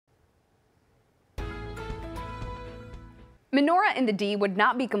Menorah in the D would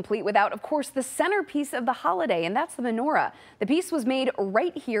not be complete without, of course, the centerpiece of the holiday, and that's the menorah. The piece was made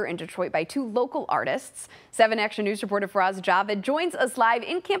right here in Detroit by two local artists. 7 Action News reporter Faraz Javed joins us live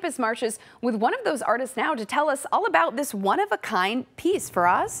in Campus Martius with one of those artists now to tell us all about this one-of-a-kind piece.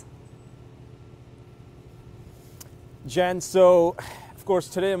 Faraz? Jen, so of course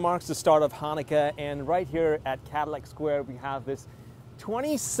today marks the start of Hanukkah, and right here at Cadillac Square we have this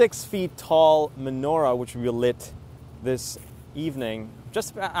 26 feet tall menorah which will be lit this evening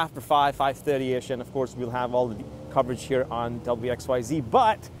just after 5:30ish, and of course we'll have all the coverage here on WXYZ.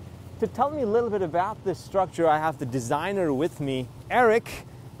 But to tell me a little bit about this structure, I have the designer with me, Eric.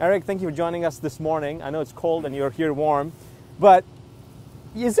 Eric, thank you for joining us this morning. I know it's cold and you're here warm, but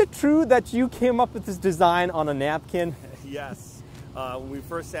is it true that you came up with this design on a napkin? Yes. When we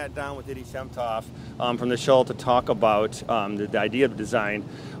first sat down with Eddie Shemtoff from the show to talk about the idea of the design,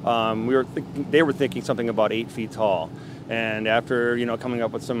 they were thinking something about 8 feet tall. And after coming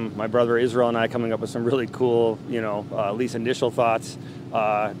up with my brother Israel and I coming up with some really cool, at least initial thoughts,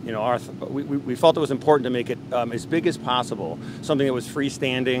 we felt it was important to make it as big as possible, something that was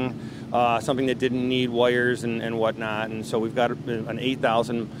freestanding, something that didn't need wires and whatnot. And so we've got an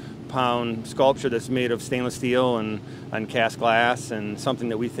 8,000-pound sculpture that's made of stainless steel and cast glass, and something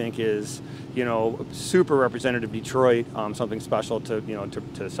that we think is super representative of Detroit, something special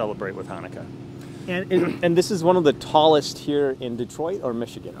to celebrate with Hanukkah. And this is one of the tallest here in Detroit or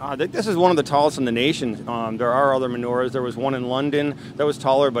Michigan? This is one of the tallest in the nation. There are other menorahs. There was one in London that was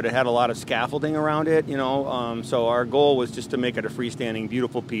taller, but it had a lot of scaffolding around it. So our goal was just to make it a freestanding,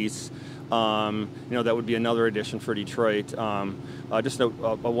 beautiful piece. That would be another addition for Detroit. Just a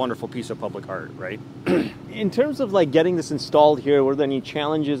wonderful piece of public art, right? In terms of getting this installed here, were there any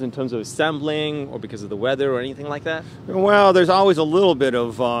challenges in terms of assembling, or because of the weather or anything like that? Well, there's always a little bit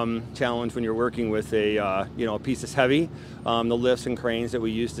of challenge when you're working with a piece that's heavy. The lifts and cranes that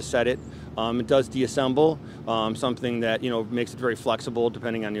we use to set it. It does deassemble, something that makes it very flexible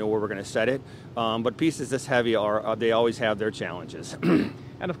depending on where we're going to set it. But pieces this heavy they always have their challenges.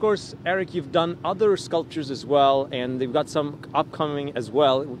 And of course, Eric, you've done other sculptures as well, and they've got some upcoming as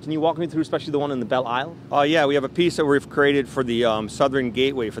well. Can you walk me through, especially the one in the Belle Isle? Yeah, we have a piece that we've created for the Southern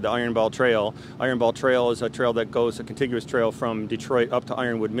Gateway for the Iron Bell Trail. Iron Bell Trail is a trail that goes, a contiguous trail from Detroit up to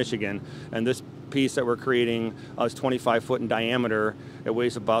Ironwood, Michigan. And this piece that we're creating is 25 foot in diameter. It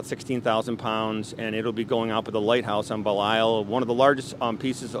weighs about 16,000 pounds, and it'll be going out with a lighthouse on Belle Isle, one of the largest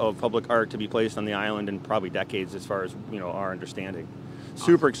pieces of public art to be placed on the island in probably decades, as far as our understanding.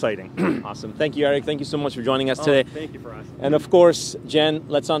 Super exciting. Awesome. Thank you, Eric. Thank you so much for joining us today. Thank you for us. And of course, Jen,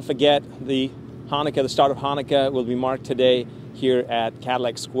 let's not forget the start of Hanukkah will be marked today here at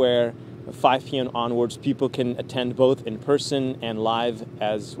Cadillac Square. 5 p.m. onwards, people can attend both in person and live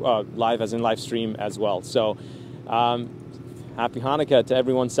as in live stream as well. So happy Hanukkah to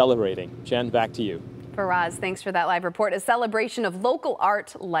everyone celebrating. Jen, back to you. Faraz, thanks for that live report. A celebration of local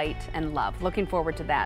art, light, and love. Looking forward to that.